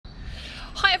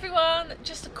everyone,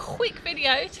 just a quick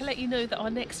video to let you know that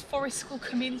our next Forest School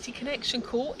Community Connection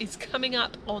call is coming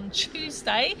up on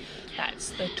Tuesday. That's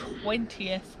the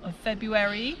 20th of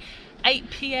February,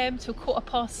 8 PM to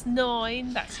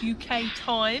 9:15, that's UK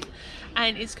time,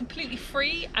 and it's completely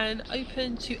free and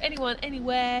open to anyone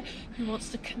anywhere who wants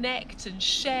to connect and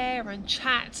share and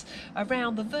chat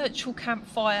around the virtual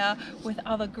campfire with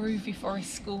other groovy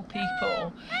Forest School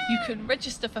people. You can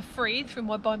register for free through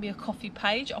my Buy Me a Coffee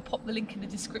page. I'll pop the link in the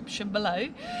description below.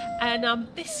 And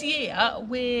this year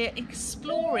we're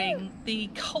exploring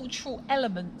the cultural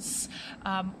elements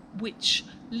which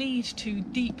lead to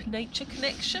deep nature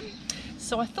connection.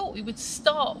 So I thought we would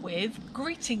start with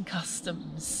greeting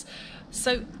customs.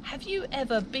 So have you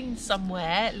ever been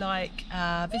somewhere like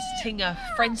visiting a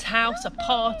friend's house, a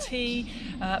party,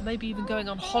 maybe even going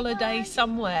on holiday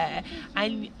somewhere,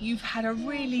 and you've had a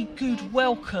really good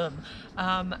welcome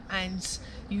and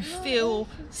you feel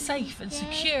safe and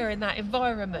secure in that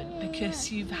environment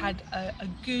because you've had a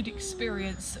good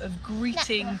experience of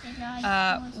greeting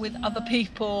with other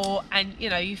people, and you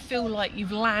know, you feel like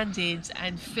you've landed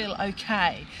and feel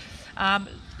okay.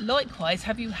 Likewise,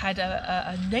 have you had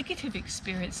a negative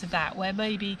experience of that, where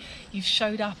maybe you've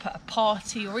showed up at a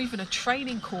party or even a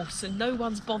training course and no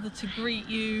one's bothered to greet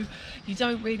you, you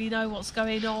don't really know what's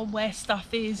going on, where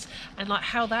stuff is, and like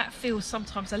how that feels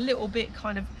sometimes a little bit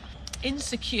kind of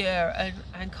insecure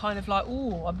and kind of like,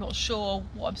 oh, I'm not sure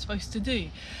what I'm supposed to do.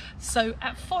 So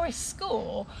at Forest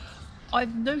School,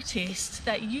 I've noticed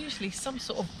that usually some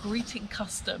sort of greeting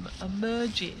custom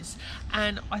emerges,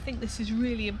 and I think this is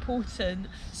really important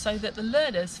so that the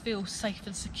learners feel safe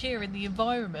and secure in the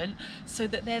environment, so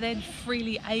that they're then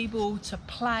freely able to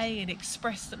play and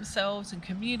express themselves and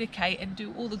communicate and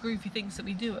do all the groovy things that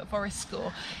we do at Forest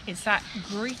School. It's that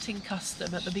greeting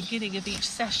custom at the beginning of each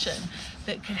session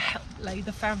that can help lay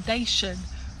the foundation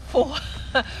for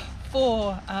the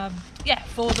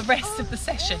rest of the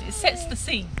session. It sets the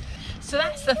scene. So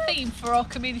that's the theme for our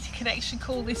Community Connection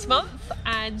call this month,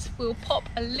 and we'll pop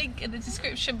a link in the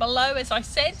description below, as I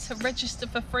said, to register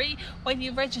for free. When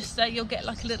you register, you'll get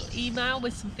like a little email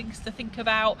with some things to think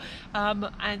about,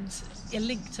 and a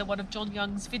link to one of John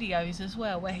Young's videos as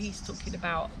well, where he's talking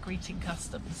about greeting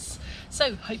customs.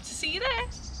 So hope to see you there.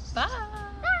 Bye.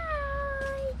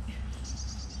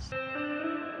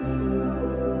 Bye.